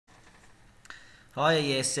Hi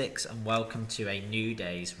Year 6 and welcome to a new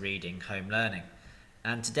day's reading home learning.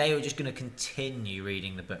 And today we're just going to continue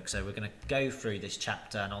reading the book. So we're going to go through this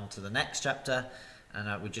chapter and on to the next chapter,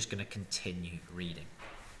 and we're just going to continue reading.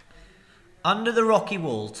 Under the rocky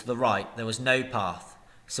wall to the right there was no path,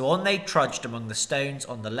 so on they trudged among the stones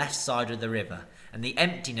on the left side of the river, and the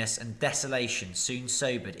emptiness and desolation soon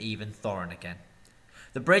sobered even Thorin again.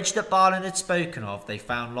 The bridge that Balin had spoken of they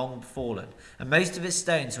found long fallen, and most of its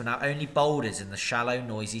stones were now only boulders in the shallow,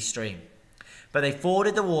 noisy stream. But they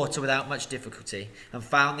forded the water without much difficulty, and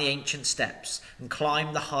found the ancient steps, and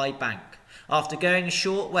climbed the high bank. After going a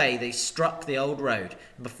short way they struck the old road,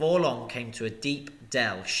 and before long came to a deep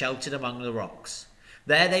dell sheltered among the rocks.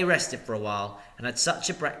 There they rested for a while, and had such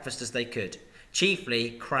a breakfast as they could, chiefly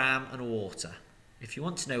cram and water. If you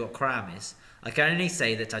want to know what cram is, I can only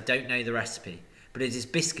say that I don't know the recipe, but it is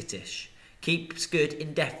biscuitish, keeps good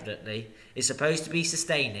indefinitely, is supposed to be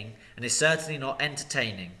sustaining, and is certainly not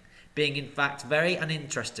entertaining, being in fact very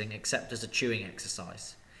uninteresting except as a chewing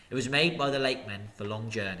exercise. It was made by the lakemen for long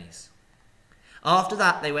journeys. After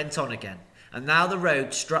that they went on again, and now the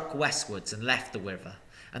road struck westwards and left the river,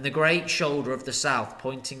 and the great shoulder of the south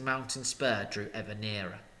pointing mountain spur drew ever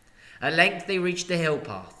nearer. At length they reached the hill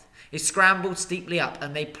path. It scrambled steeply up,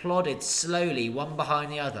 and they plodded slowly one behind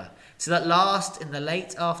the other, till at last in the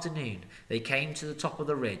late afternoon they came to the top of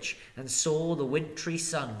the ridge, and saw the wintry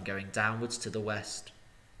sun going downwards to the west.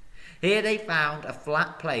 Here they found a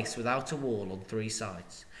flat place without a wall on three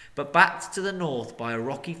sides, but backed to the north by a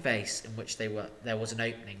rocky face in which there was an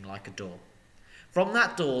opening like a door. From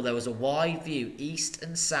that door there was a wide view east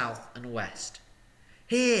and south and west.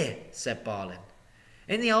 "Here," said Balin.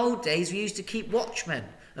 "In the old days we used to keep watchmen,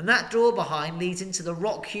 and that door behind leads into the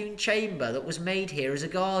rock-hewn chamber that was made here as a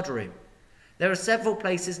guard-room. There are several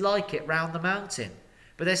places like it round the mountain,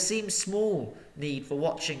 but there seems small need for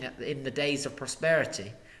watching in the days of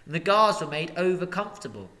prosperity, and the guards were made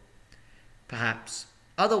over-comfortable. Perhaps,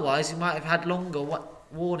 otherwise we might have had longer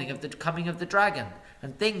warning of the coming of the dragon,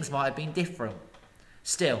 and things might have been different.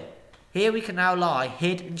 Still, here we can now lie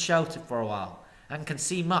hid and sheltered for a while, and can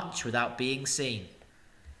see much without being seen."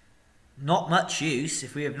 "Not much use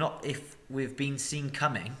if we've been seen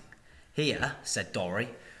coming here," said Dorry,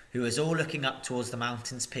 who was all looking up towards the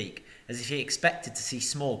mountain's peak, as if he expected to see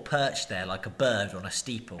Smaug perched there like a bird on a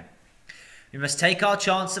steeple. "We must take our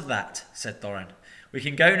chance of that," said Thorin. "We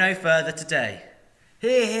can go no further today."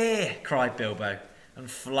 "Hear, hear!" cried Bilbo,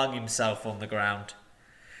 and flung himself on the ground.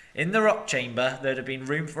 In the rock chamber there had been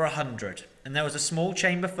room for 100, and there was a small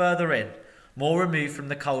chamber further in, more removed from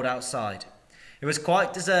the cold outside. It was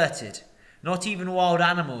quite deserted. Not even wild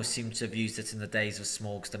animals seemed to have used it in the days of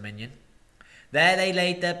Smaug's dominion. There they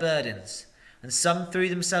laid their burdens, and some threw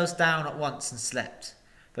themselves down at once and slept,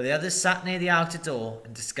 but the others sat near the outer door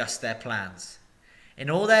and discussed their plans. In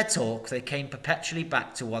all their talk they came perpetually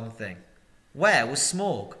back to one thing. Where was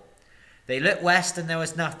Smaug? They looked west and there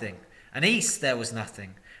was nothing, and east there was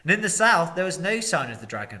nothing, and in the south there was no sign of the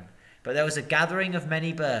dragon, but there was a gathering of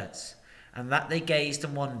many birds, and that they gazed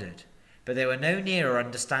and wondered, but they were no nearer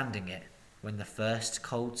understanding it when the first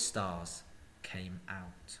cold stars came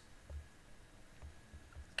out.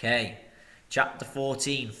 Okay, chapter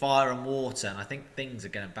 14, Fire and Water, and I think things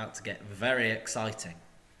are about to get very exciting.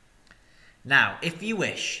 Now, if you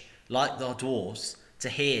wish, like the dwarves, to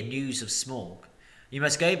hear news of Smaug, you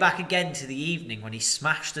must go back again to the evening when he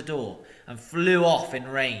smashed the door and flew off in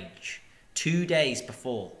range, 2 days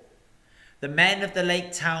before. The men of the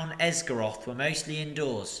lake town Esgaroth were mostly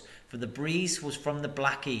indoors, for the breeze was from the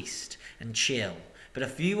black east and chill, but a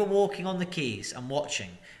few were walking on the quays and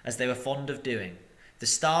watching, as they were fond of doing, the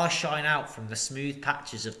stars shine out from the smooth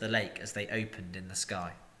patches of the lake as they opened in the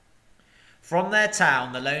sky. From their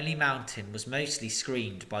town the lonely mountain was mostly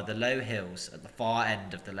screened by the low hills at the far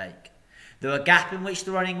end of the lake, though a gap in which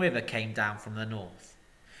the running river came down from the north.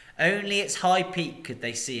 Only its high peak could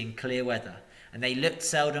they see in clear weather, and they looked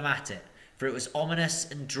seldom at it, for it was ominous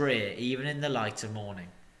and drear even in the light of morning.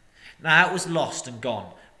 Now it was lost and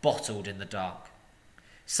gone, bottled in the dark.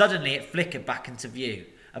 Suddenly it flickered back into view.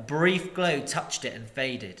 A brief glow touched it and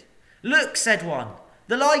faded. "Look," said one,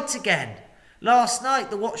 "the light again! Last night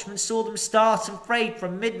the watchman saw them start and fade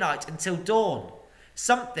from midnight until dawn.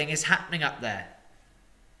 Something is happening up there."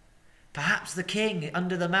 "Perhaps the king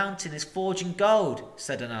under the mountain is forging gold,"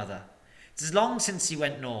 said another. "It is long since he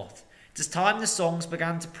went north. It is time the songs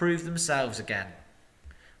began to prove themselves again."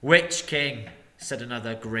 "Which king?" said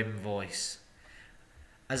another grim voice.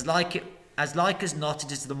 As like as not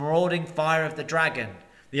it is the marauding fire of the dragon,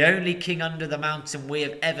 the only king under the mountain we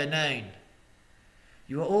have ever known."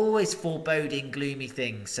 "You are always foreboding gloomy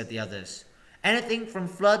things," said the others. Anything from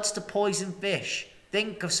floods to poison fish.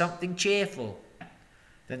 Think of something cheerful."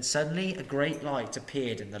 Then suddenly a great light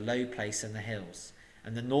appeared in the low place in the hills,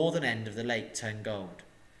 and the northern end of the lake turned gold.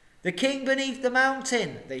 "The king beneath the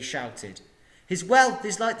mountain," they shouted. "His wealth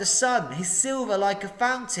is like the sun, his silver like a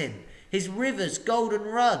fountain, his rivers golden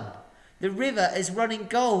run. The river is running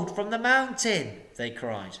gold from the mountain," they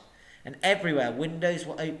cried, and everywhere windows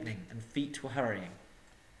were opening and feet were hurrying.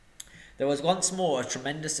 There was once more a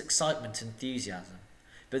tremendous excitement and enthusiasm,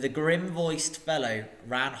 but the grim-voiced fellow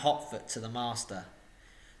ran hotfoot to the master.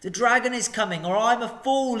 "The dragon is coming, or I'm a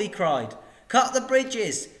fool," he cried. "Cut the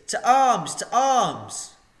bridges! To arms! To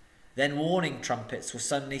arms!" Then warning trumpets were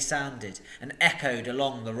suddenly sounded and echoed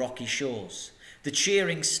along the rocky shores. The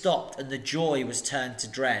cheering stopped and the joy was turned to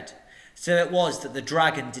dread. So it was that the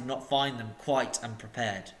dragon did not find them quite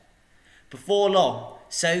unprepared. Before long,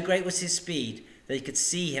 so great was his speed, they could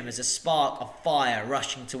see him as a spark of fire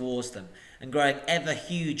rushing towards them, and growing ever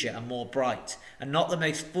huger and more bright, and not the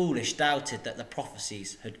most foolish doubted that the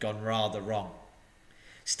prophecies had gone rather wrong.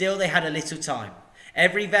 Still they had a little time.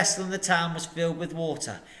 Every vessel in the town was filled with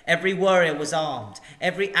water, every warrior was armed,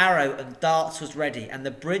 every arrow and darts was ready, and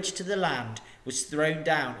the bridge to the land was thrown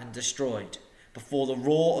down and destroyed, before the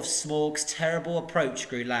roar of Smaug's terrible approach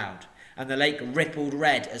grew loud, and the lake rippled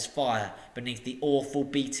red as fire beneath the awful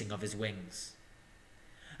beating of his wings.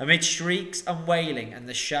 Amid shrieks and wailing and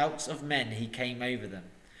the shouts of men he came over them,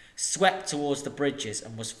 swept towards the bridges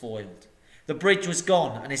and was foiled. The bridge was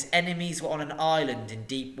gone, and his enemies were on an island in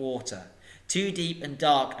deep water, too deep and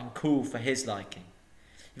dark and cool for his liking.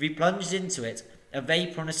 If he plunged into it, a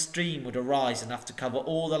vapour on a stream would arise enough to cover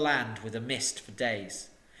all the land with a mist for days.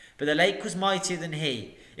 But the lake was mightier than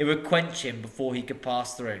he, it would quench him before he could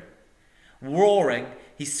pass through. Roaring,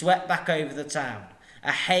 he swept back over the town.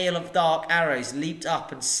 A hail of dark arrows leaped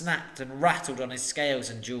up and snapped and rattled on his scales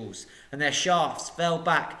and jewels, and their shafts fell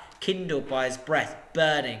back, kindled by his breath,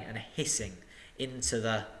 burning and hissing into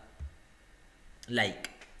the lake.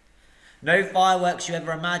 No fireworks you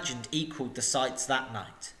ever imagined equalled the sights that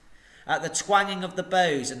night. At the twanging of the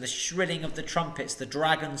bows and the shrilling of the trumpets, the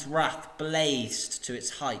dragon's wrath blazed to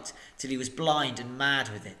its height, till he was blind and mad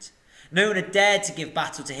with it. No one had dared to give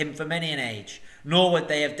battle to him for many an age, nor would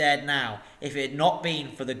they have dared now, if it had not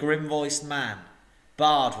been for the grim-voiced man,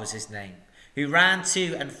 Bard was his name, who ran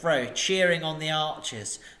to and fro, cheering on the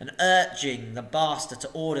archers, and urging the bastard to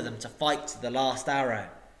order them to fight to the last arrow.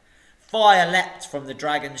 Fire leapt from the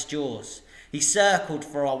dragon's jaws. He circled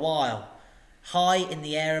for a while, high in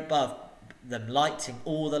the air above them, lighting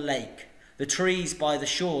all the lake. The trees by the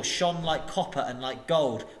shore shone like copper and like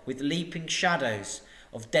gold, with leaping shadows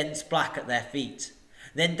of dense black at their feet.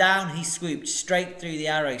 Then down he swooped straight through the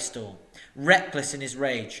arrow storm, reckless in his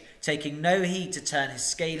rage, taking no heed to turn his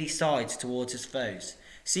scaly sides towards his foes,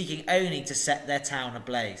 seeking only to set their town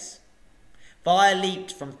ablaze. Fire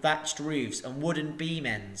leaped from thatched roofs and wooden beam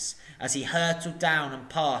ends as he hurtled down and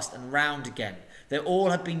past and round again, though all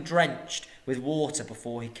had been drenched with water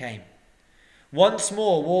before he came. Once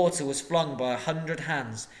more water was flung by 100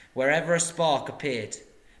 hands wherever a spark appeared.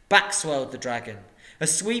 Back swelled the dragon. A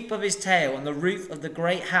sweep of his tail and the roof of the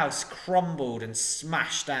great house crumbled and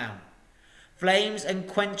smashed down. Flames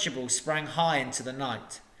unquenchable sprang high into the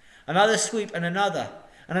night. Another swoop and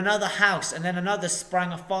another house, and then another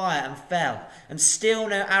sprang afire and fell, and still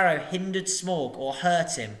no arrow hindered Smaug or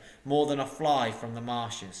hurt him more than a fly from the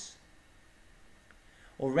marshes.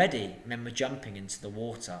 Already men were jumping into the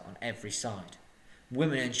water on every side.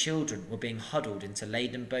 Women and children were being huddled into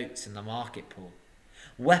laden boats in the market pool.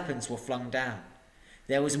 Weapons were flung down.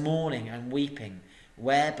 There was mourning and weeping,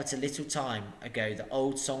 where but a little time ago the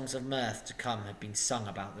old songs of mirth to come had been sung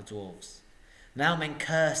about the dwarves. Now men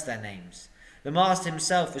cursed their names. The master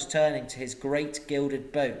himself was turning to his great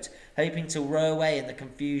gilded boat, hoping to row away in the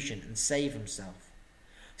confusion and save himself.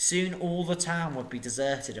 Soon all the town would be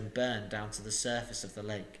deserted and burned down to the surface of the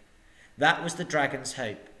lake. That was the dragon's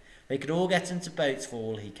hope. They could all get into boats for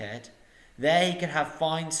all he cared. There he could have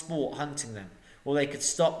fine sport hunting them, or they could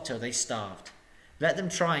stop till they starved. Let them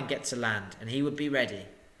try and get to land, and he would be ready.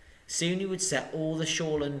 Soon he would set all the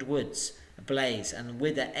shoreland woods ablaze and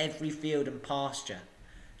wither every field and pasture.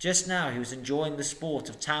 Just now he was enjoying the sport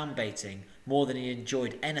of town baiting more than he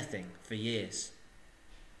enjoyed anything for years.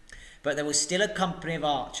 But there was still a company of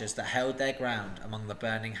archers that held their ground among the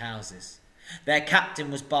burning houses. Their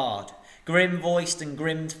captain was Bard, grim-voiced and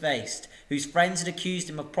grim-faced, whose friends had accused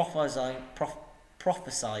him of prophesying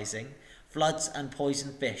floods and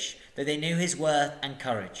poisoned fish, though they knew his worth and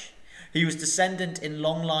courage. He was descendant in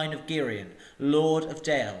long line of Girion, lord of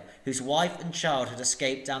Dale, whose wife and child had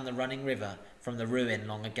escaped down the running river from the ruin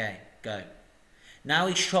long ago. Now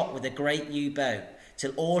he shot with a great yew bow,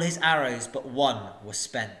 till all his arrows but one were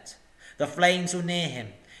spent. The flames were near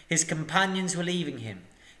him, his companions were leaving him.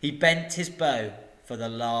 He bent his bow for the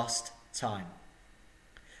last time.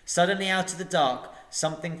 Suddenly out of the dark,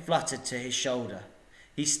 something fluttered to his shoulder.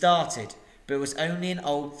 He started, but it was only an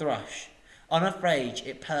old thrush. Unafraid,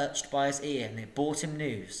 it perched by his ear, and it brought him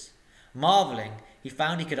news. Marvelling, he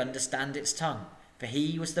found he could understand its tongue, for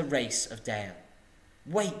he was the race of Dale.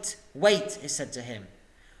 "Wait, wait," it said to him.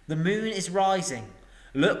 "The moon is rising.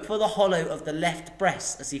 Look for the hollow of the left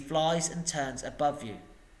breast as he flies and turns above you."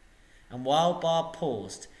 And while Bard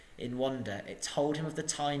paused in wonder, it told him of the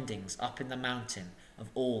tidings up in the mountain of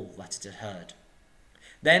all that it had heard.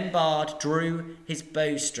 Then Bard drew his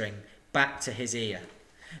bowstring back to his ear.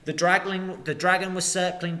 The dragon was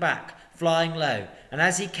circling back, flying low, and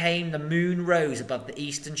as he came the moon rose above the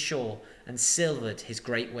eastern shore and silvered his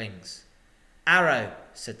great wings. "Arrow,"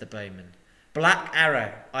 said the bowman, "black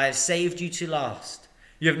arrow, I have saved you to last.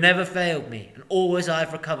 You have never failed me, and always I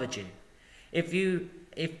have recovered you.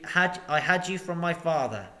 I had you from my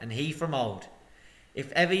father, and he from old.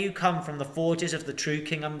 If ever you come from the forges of the true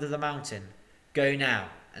king under the mountain, go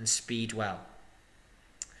now and speed well."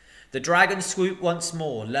 The dragon swooped once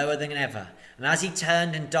more, lower than ever, and as he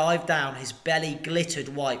turned and dived down, his belly glittered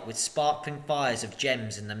white with sparkling fires of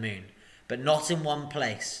gems in the moon, but not in one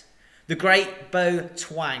place. The great bow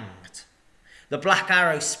twanged. The black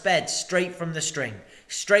arrow sped straight from the string,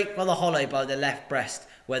 straight for the hollow by the left breast,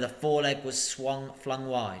 where the foreleg was flung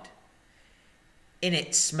wide. In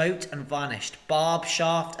it smote and vanished, barb,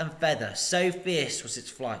 shaft, and feather, so fierce was its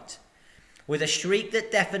flight. With a shriek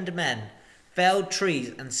that deafened men, felled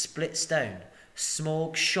trees and split stone,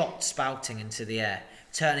 Smaug shot spouting into the air,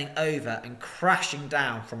 turning over and crashing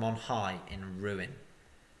down from on high in ruin.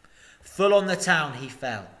 Full on the town he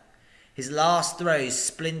fell. His last throws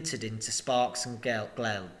splintered into sparks and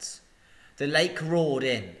gleilds. The lake roared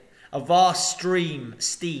in. A vast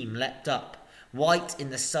steam leapt up, white in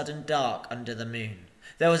the sudden dark under the moon.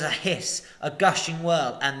 There was a hiss, a gushing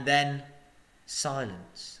whirl, and then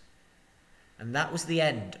silence. And that was the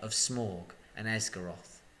end of Smaug and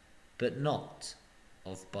Esgaroth, but not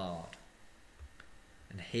of Bard.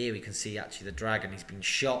 And here we can see actually the dragon, he's been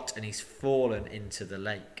shot and he's fallen into the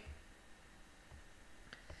lake.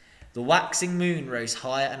 The waxing moon rose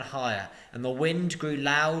higher and higher, and the wind grew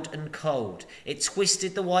loud and cold. It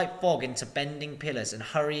twisted the white fog into bending pillars and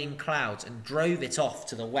hurrying clouds, and drove it off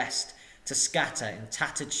to the west to scatter in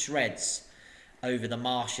tattered shreds over the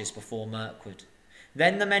marshes before Mirkwood.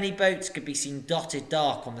 Then the many boats could be seen dotted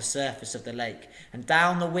dark on the surface of the lake, and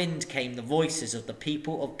down the wind came the voices of the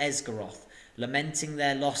people of Esgaroth, lamenting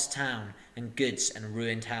their lost town and goods and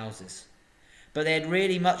ruined houses. But they had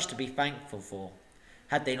really much to be thankful for,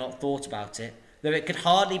 had they not thought about it, though it could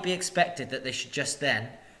hardly be expected that they should just then.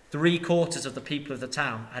 3/4 of the people of the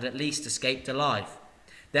town had at least escaped alive.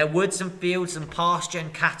 Their woods and fields and pasture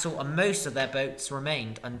and cattle and most of their boats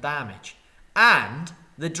remained undamaged. And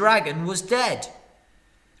the dragon was dead.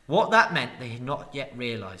 What that meant they had not yet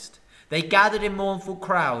realised. They gathered in mournful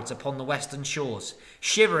crowds upon the western shores,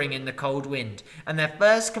 shivering in the cold wind, and their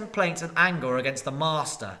first complaints and anger were against the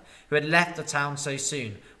master, who had left the town so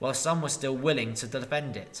soon, while some were still willing to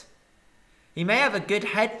defend it. "He may have a good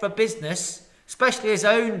head for business, especially his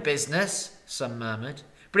own business," some murmured,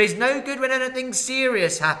 "but he's no good when anything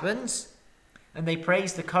serious happens." And they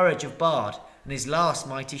praised the courage of Bard and his last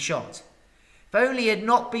mighty shot. "If only he had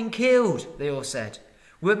not been killed," they all said,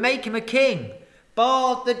 "we would make him a king,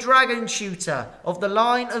 Bard the dragon shooter of the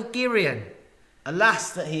line of Girion.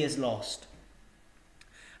 Alas that he is lost."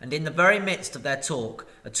 And in the very midst of their talk,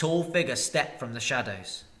 a tall figure stepped from the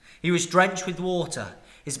shadows. He was drenched with water.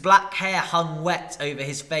 His black hair hung wet over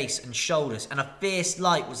his face and shoulders, and a fierce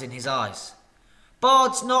light was in his eyes.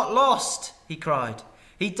 "Bard's not lost," he cried.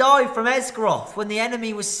 "He died from Esgaroth when the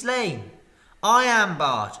enemy was slain. I am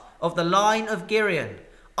Bard, of the line of Girion.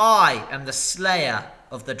 I am the slayer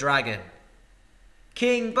of the dragon."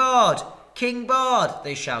 "King Bard! King Bard!"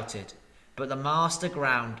 they shouted, but the master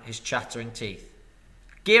ground his chattering teeth.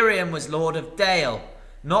 "Girion was Lord of Dale,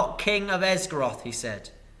 not King of Esgaroth," he said.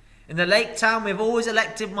 "In the Lake Town we have always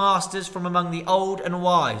elected masters from among the old and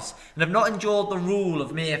wise, and have not endured the rule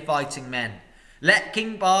of mere fighting men. Let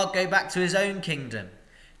King Bard go back to his own kingdom.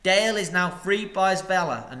 Dale is now freed by his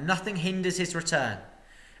valour, and nothing hinders his return.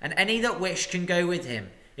 And any that wish can go with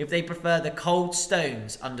him, if they prefer the cold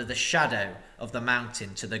stones under the shadow of the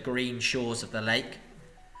mountain to the green shores of the lake.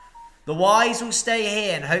 The wise will stay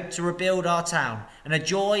here and hope to rebuild our town, and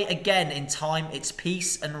enjoy again in time its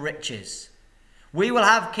peace and riches." "We will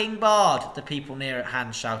have King Bard," the people near at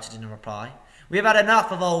hand shouted in reply. We have had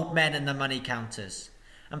enough of old men and the money counters.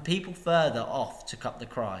 And people further off took up the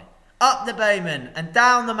cry, up the bowmen and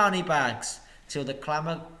down the money bags, till the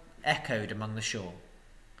clamour echoed among the shore.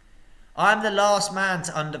 I am the last man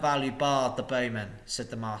to undervalue Bard the bowman, said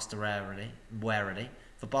the master warily,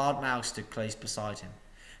 for Bard Mao stood close beside him.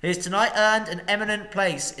 He has tonight earned an eminent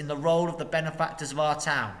place in the roll of the benefactors of our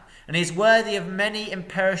town, and he is worthy of many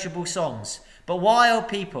imperishable songs. But why, O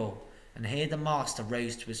people? And here the master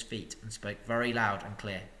rose to his feet and spoke very loud and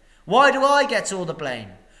clear. Why do I get all the blame?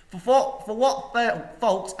 For what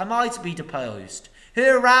fault am I to be deposed? Who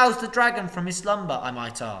aroused the dragon from his slumber, I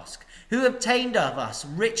might ask? Who obtained of us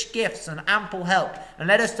rich gifts and ample help, and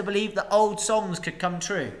led us to believe that old songs could come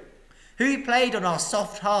true? Who played on our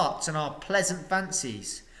soft hearts and our pleasant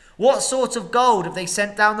fancies? What sort of gold have they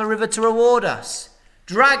sent down the river to reward us?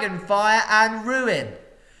 Dragon fire and ruin!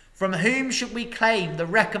 From whom should we claim the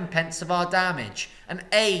recompense of our damage, and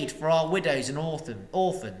aid for our widows and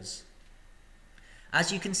orphans?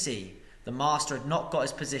 As you can see, the master had not got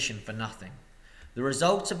his position for nothing. The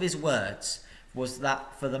result of his words was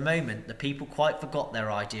that for the moment the people quite forgot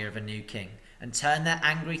their idea of a new king, and turned their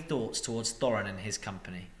angry thoughts towards Thorin and his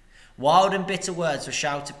company. Wild and bitter words were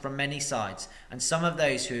shouted from many sides, and some of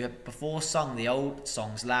those who had before sung the old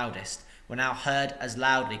songs loudest were now heard as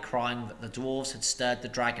loudly crying that the dwarves had stirred the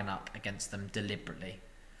dragon up against them deliberately.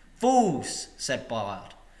 Fools, said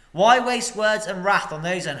Bard, why waste words and wrath on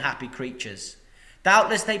those unhappy creatures?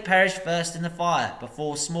 Doubtless they perished first in the fire,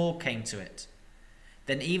 before Smaug came to it.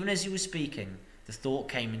 Then even as he was speaking, the thought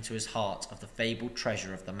came into his heart of the fabled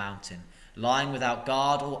treasure of the mountain, lying without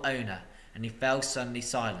guard or owner, and he fell suddenly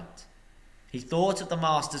silent. He thought of the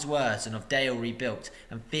master's words, and of Dale rebuilt,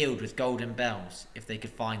 and filled with golden bells, if they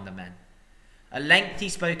could find the men. At length he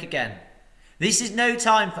spoke again. This is no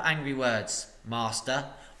time for angry words, master,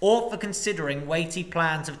 or for considering weighty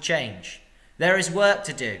plans of change. There is work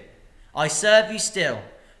to do. I serve you still,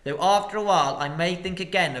 though after a while I may think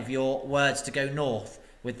again of your words to go north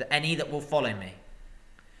with any that will follow me.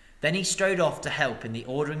 Then he strode off to help in the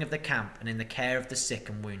ordering of the camp and in the care of the sick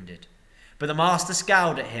and wounded. But the master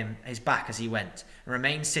scowled at him his back as he went, and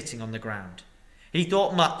remained sitting on the ground. He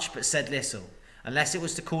thought much, but said little, unless it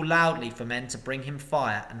was to call loudly for men to bring him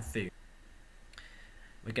fire and food.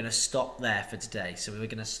 We're going to stop there for today. So we're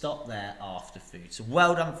going to stop there after food. So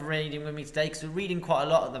well done for reading with me today, because we're reading quite a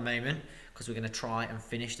lot at the moment, because we're going to try and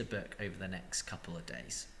finish the book over the next couple of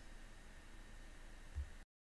days.